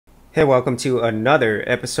Hey, welcome to another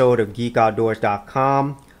episode of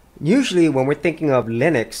GeekOutdoors.com. Usually when we're thinking of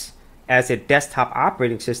Linux as a desktop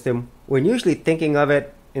operating system, we're usually thinking of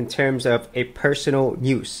it in terms of a personal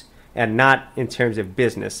use and not in terms of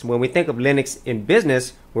business. When we think of Linux in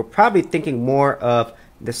business, we're probably thinking more of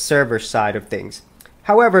the server side of things.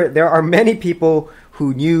 However, there are many people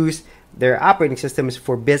who use their operating systems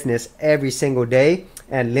for business every single day,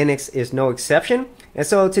 and Linux is no exception. And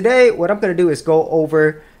so today what I'm going to do is go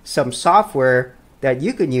over some software that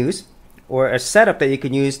you can use, or a setup that you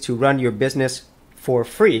can use to run your business for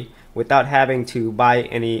free without having to buy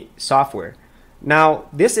any software. Now,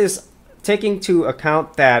 this is taking into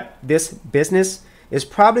account that this business is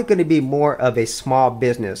probably going to be more of a small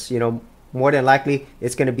business. More than likely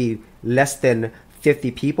it's going to be less than 50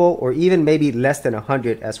 people, or even maybe less than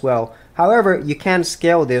 100 as well. However, you can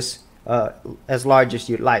scale this as large as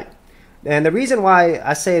you'd like. And the reason why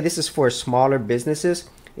I say this is for smaller businesses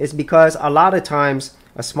is because a lot of times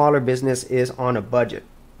a smaller business is on a budget.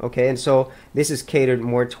 Okay, and so this is catered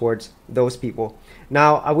more towards those people.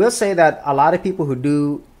 Now, I will say that a lot of people who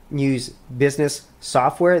do use business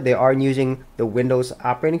software, they are using the Windows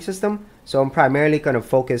operating system. So I'm primarily going to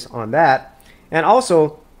focus on that. And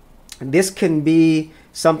also, this can be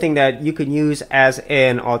something that you can use as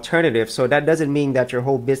an alternative. So that doesn't mean that your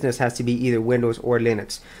whole business has to be either Windows or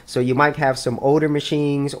Linux. So you might have some older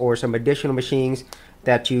machines or some additional machines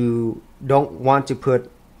that you don't want to put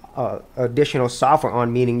additional software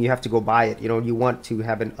on, meaning you have to go buy it. You want to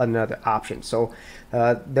have another option. So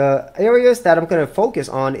the areas that I'm going to focus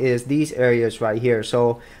on is these areas right here.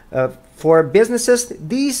 So for businesses,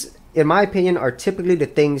 these, in my opinion, are typically the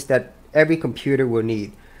things that every computer will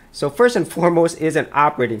need. So first and foremost is an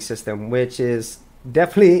operating system, which is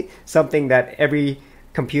definitely something that every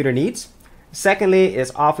computer needs. Secondly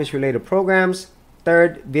is office related programs.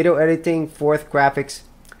 Third, video editing. Fourth, graphics.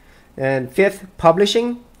 And fifth,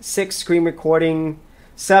 publishing. Sixth, screen recording.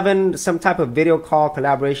 Seven, some type of video call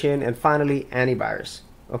collaboration. And finally, antivirus.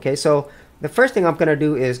 Okay, so the first thing I'm going to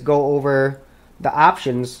do is go over the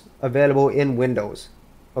options available in Windows.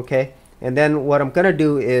 Okay. And then what I'm going to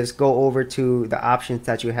do is go over to the options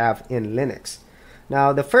that you have in Linux.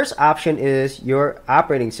 Now, the first option is your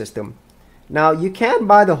operating system. Now, you can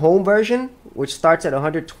buy the home version, which starts at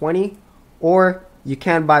 120, or you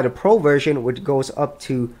can buy the pro version, which goes up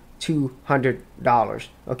to $200.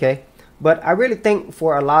 Okay, but I really think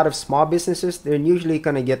for a lot of small businesses, they're usually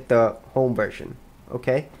going to get the home version.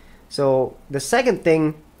 Okay, so the second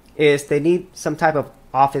thing is they need some type of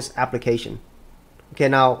office application. Okay,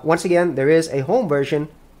 now once again, there is a home version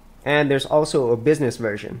and there's also a business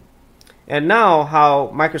version. And now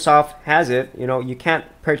how Microsoft has it, you can't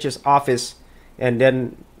purchase Office and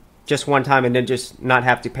then just one time and then just not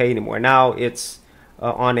have to pay anymore. Now it's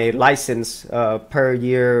on a license per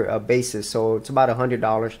year basis. So it's about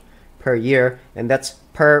 $100 per year, and that's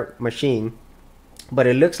per machine. But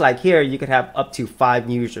it looks like here you could have up to 5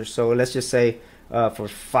 users. So let's just say for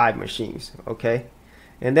 5 machines. Okay,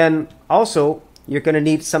 and then also you're going to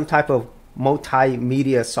need some type of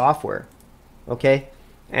multimedia software. Okay,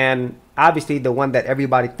 and obviously the one that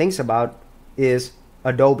everybody thinks about is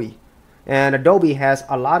Adobe, and Adobe has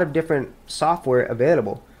a lot of different software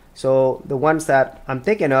available. So the ones that I'm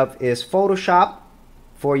thinking of is Photoshop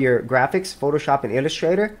for your graphics, Photoshop and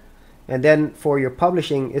Illustrator, and then for your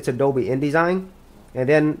publishing it's Adobe InDesign, and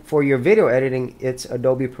then for your video editing it's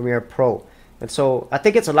Adobe Premiere Pro. And so I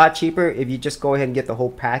think it's a lot cheaper if you just go ahead and get the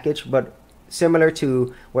whole package. But similar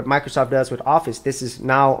to what Microsoft does with Office, this is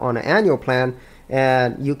now on an annual plan,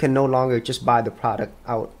 and you can no longer just buy the product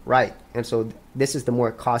outright. And so this is the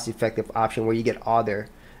more cost-effective option where you get all their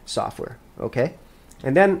software. Okay,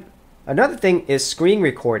 and then another thing is screen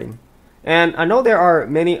recording. And I know there are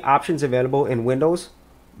many options available in Windows,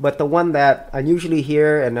 but the one that I usually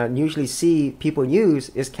hear and I usually see people use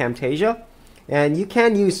is Camtasia. And you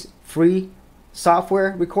can use free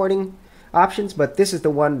software recording options, but this is the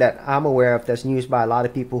one that I'm aware of that's used by a lot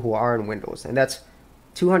of people who are in Windows, and that's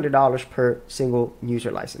 $200 per single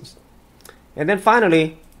user license. And then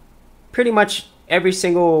finally, pretty much every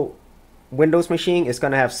single Windows machine is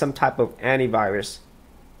going to have some type of antivirus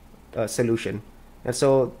solution. And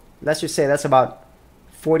so let's just say that's about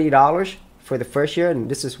 $40 for the first year, and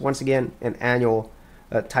this is once again an annual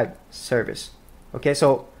type service. Okay,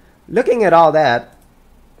 so looking at all that,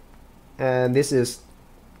 and this is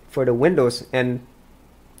for the Windows, and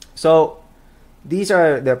so these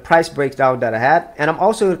are the price breakdown that I had. And I'm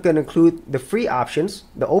also going to include the free options,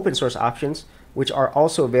 the open source options, which are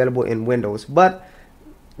also available in Windows. But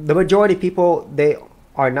the majority of people, they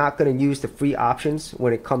are not going to use the free options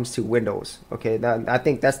when it comes to Windows. Okay, I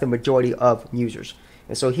think that's the majority of users.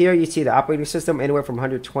 And so here you see the operating system anywhere from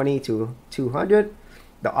 120 to 200.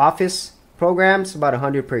 The Office programs about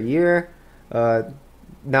 100 per year.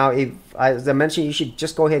 Now, as I mentioned, you should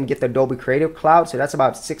just go ahead and get the Adobe Creative Cloud. So that's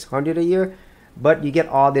about 600 a year. But you get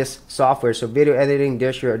all this software. So video editing,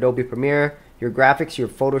 there's your Adobe Premiere, your graphics, your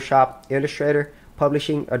Photoshop, Illustrator,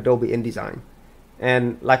 publishing, Adobe InDesign.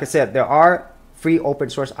 And like I said, there are free open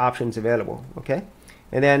source options available. Okay.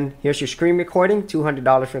 And then here's your screen recording,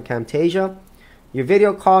 $200 for Camtasia. Your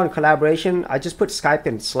video call and collaboration, I just put Skype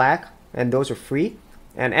and Slack, and those are free.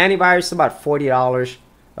 And antivirus is about $40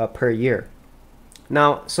 per year.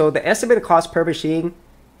 Now, so the estimated cost per machine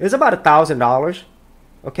is about $1,000.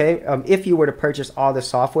 Okay, if you were to purchase all the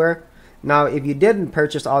software. Now, if you didn't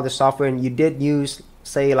purchase all the software and you did use,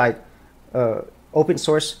 say, like open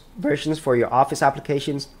source versions for your Office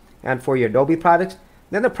applications and for your Adobe products,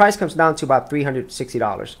 then the price comes down to about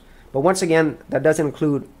 $360. But once again, that doesn't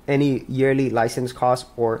include any yearly license costs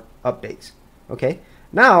or updates. Okay,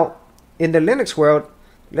 now in the Linux world,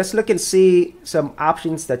 let's look and see some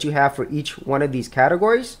options that you have for each one of these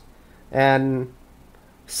categories and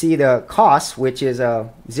see the cost, which is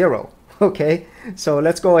 0. Okay, so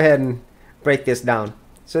let's go ahead and break this down.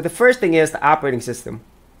 So the first thing is the operating system.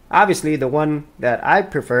 Obviously, the one that I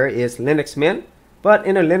prefer is Linux Mint, but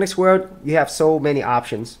in a Linux world, you have so many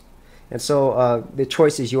options. And so the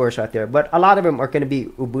choice is yours right there. But a lot of them are going to be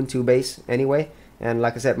Ubuntu based anyway. And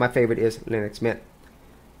like I said, my favorite is Linux Mint.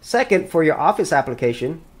 Second, for your Office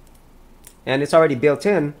application, and it's already built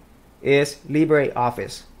in, is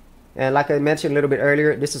LibreOffice. And like I mentioned a little bit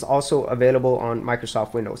earlier, this is also available on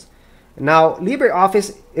Microsoft Windows. Now,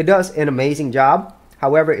 LibreOffice, it does an amazing job.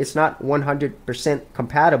 However, it's not 100%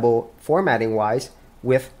 compatible formatting-wise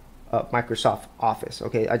with Microsoft Office.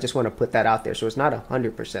 Okay, I just want to put that out there. So it's not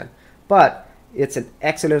 100%, but it's an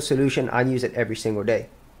excellent solution. I use it every single day.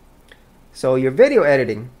 So your video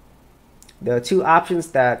editing, the two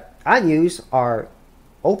options that I use are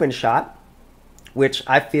OpenShot, which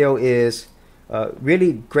I feel is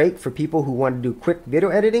really great for people who want to do quick video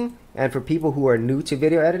editing and for people who are new to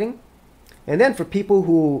video editing. And then for people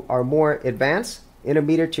who are more advanced,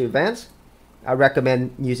 intermediate to advanced, I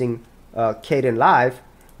recommend using Kdenlive,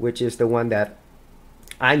 which is the one that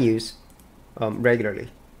I use regularly.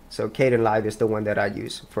 So Kdenlive is the one that I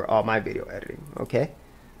use for all my video editing. Okay,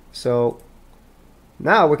 so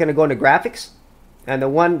now we're going to go into graphics, and the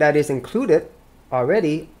one that is included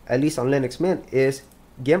already, at least on Linux Mint, is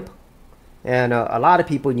GIMP. And a lot of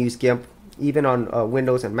people use GIMP even on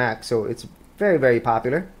Windows and Mac, so it's very, very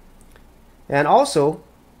popular. And also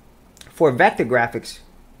for vector graphics,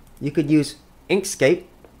 you could use Inkscape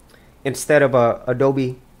instead of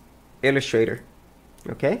Adobe Illustrator.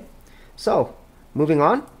 Okay, so moving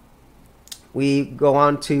on, we go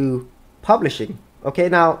on to publishing. Okay,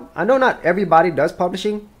 now I know not everybody does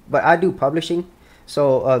publishing, but I do publishing.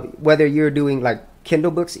 So whether you're doing like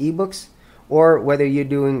Kindle books, ebooks, or whether you're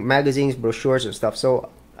doing magazines, brochures, and stuff. So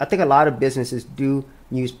I think a lot of businesses do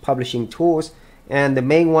use publishing tools, and the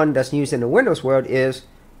main one that's used in the Windows world is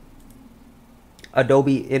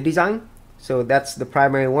Adobe InDesign. So that's the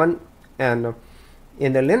primary one. And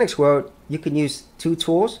in the Linux world, you can use two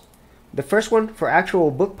tools. The first one for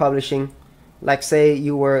actual book publishing, like say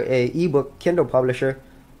you were a ebook Kindle publisher,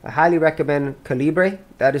 I highly recommend Calibre.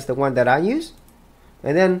 That is the one that I use.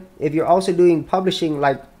 And then if you're also doing publishing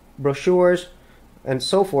like brochures and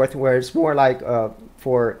so forth, where it's more like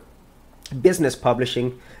for business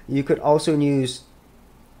publishing, you could also use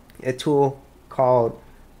a tool called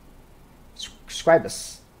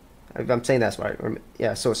Scribus, if I'm saying that's right.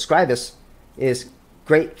 Yeah, so Scribus is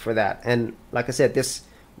great for that. And like I said, this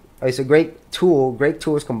is a great tool, great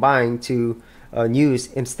tools combined to use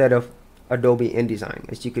instead of Adobe InDesign,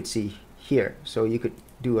 as you could see here. So you could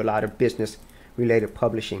do a lot of business related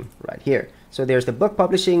publishing right here. So there's the book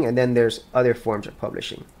publishing, and then there's other forms of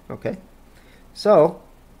publishing. Okay, so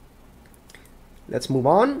let's move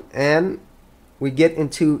on, and we get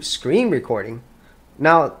into screen recording.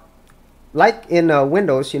 Now, like in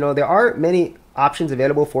Windows, you know, there are many options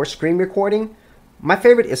available for screen recording. My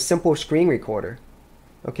favorite is Simple Screen Recorder.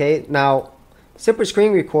 Okay, now Simple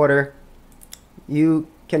Screen Recorder, you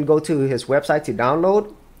can go to his website to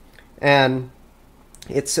download, and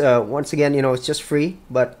it's once again, you know, it's just free,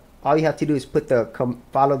 but all you have to do is put the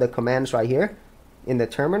follow the commands right here in the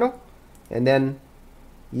terminal, and then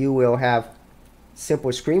you will have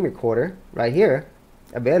Simple Screen Recorder right here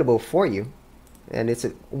available for you. And it's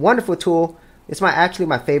a wonderful tool. It's actually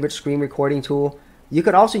my favorite screen recording tool. You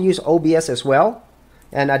could also use OBS as well,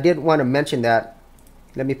 and I did want to mention that.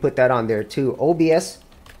 Let me put that on there too. OBS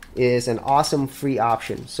is an awesome free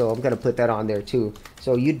option. So I'm going to put that on there too.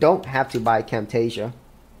 So you don't have to buy Camtasia.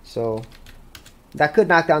 So that could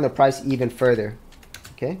knock down the price even further.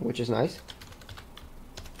 Okay, which is nice.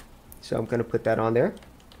 So I'm going to put that on there.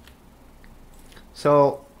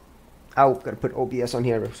 So I'm going to put OBS on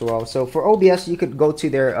here as well. So for OBS, you could go to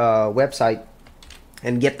their website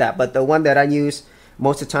and get that. But the one that I use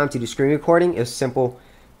most of the time to do screen recording is Simple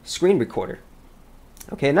Screen Recorder.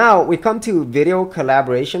 Okay, now we come to video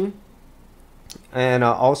collaboration, and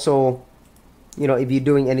also, you know, if you're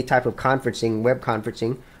doing any type of conferencing, web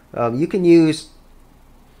conferencing, you can use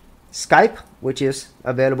Skype, which is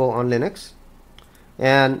available on Linux,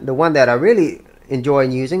 and the one that I really enjoy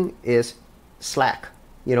using is Slack.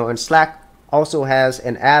 You know, and Slack also has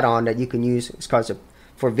an add-on that you can use. It's called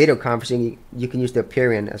for video conferencing. You can use the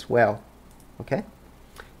Aperion as well. Okay,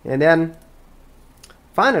 and then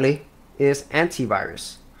finally is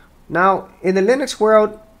antivirus. Now in the Linux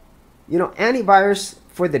world, you know, antivirus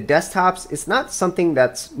for the desktops is not something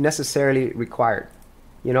that's necessarily required,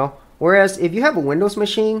 you know, whereas if you have a Windows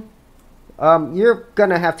machine, you're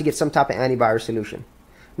gonna have to get some type of antivirus solution.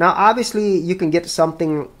 Now obviously you can get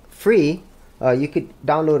something free. You could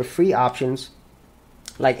download free options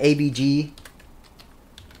like AVG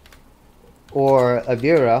or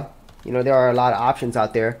Avira. You know, there are a lot of options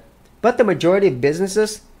out there, but the majority of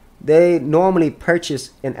businesses, they normally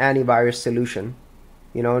purchase an antivirus solution,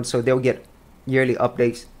 you know, and so they'll get yearly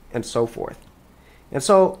updates and so forth. And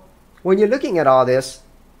so when you're looking at all this,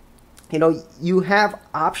 you know, you have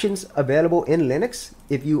options available in Linux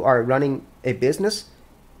if you are running a business,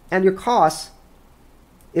 and your cost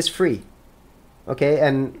is free. Okay,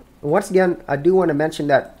 and once again, I do want to mention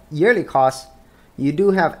that yearly costs, you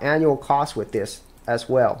do have annual costs with this as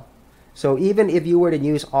well. So even if you were to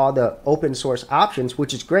use all the open source options,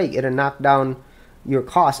 which is great, it'll knock down your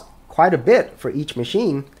cost quite a bit for each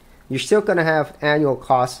machine, you're still going to have annual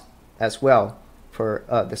costs as well for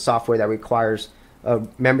the software that requires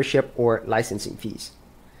membership or licensing fees.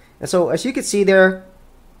 And so as you can see there,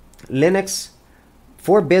 Linux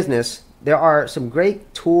for business, there are some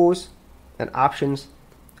great tools and options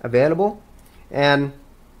available. And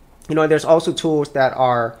you know, there's also tools that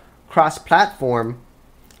are cross-platform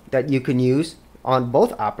that you can use on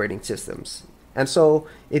both operating systems. And so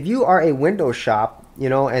if you are a Windows shop, you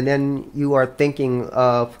know, and then you are thinking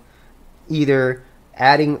of either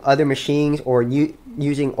adding other machines or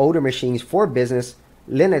using older machines for business,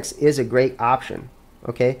 Linux is a great option.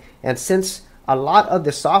 Okay, and since a lot of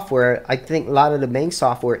the software, I think a lot of the main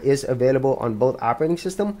software is available on both operating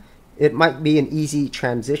systems, it might be an easy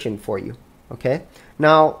transition for you. Okay,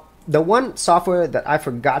 now the one software that I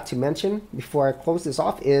forgot to mention before I close this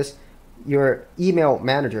off is your email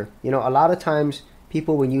manager. You know, a lot of times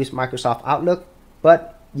people will use Microsoft Outlook,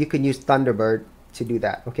 but you can use Thunderbird to do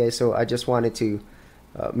that. Okay, so I just wanted to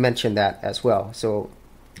mention that as well, so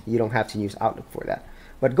you don't have to use Outlook for that.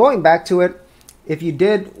 But going back to it, if you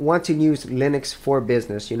did want to use Linux for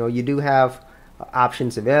business, you know, you do have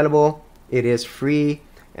options available. It is free,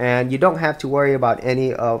 and you don't have to worry about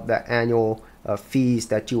any of the annual fees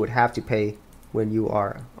that you would have to pay when you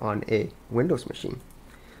are on a Windows machine.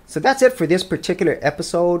 So that's it for this particular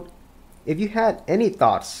episode. If you had any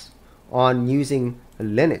thoughts on using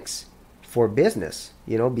Linux for business,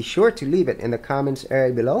 you know, be sure to leave it in the comments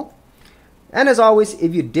area below. And as always,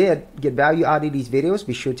 if you did get value out of these videos,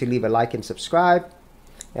 be sure to leave a like and subscribe.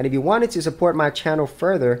 And if you wanted to support my channel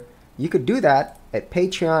further, you could do that at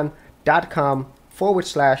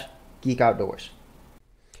patreon.com/Geek Outdoors.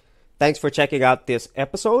 Thanks for checking out this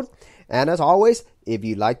episode. And as always, if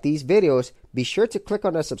you like these videos, be sure to click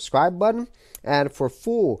on the subscribe button. And for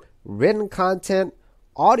full written content,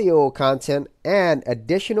 audio content, and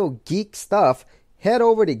additional geek stuff, head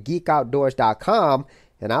over to geekoutdoors.com,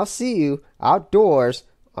 and I'll see you outdoors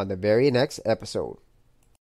on the very next episode.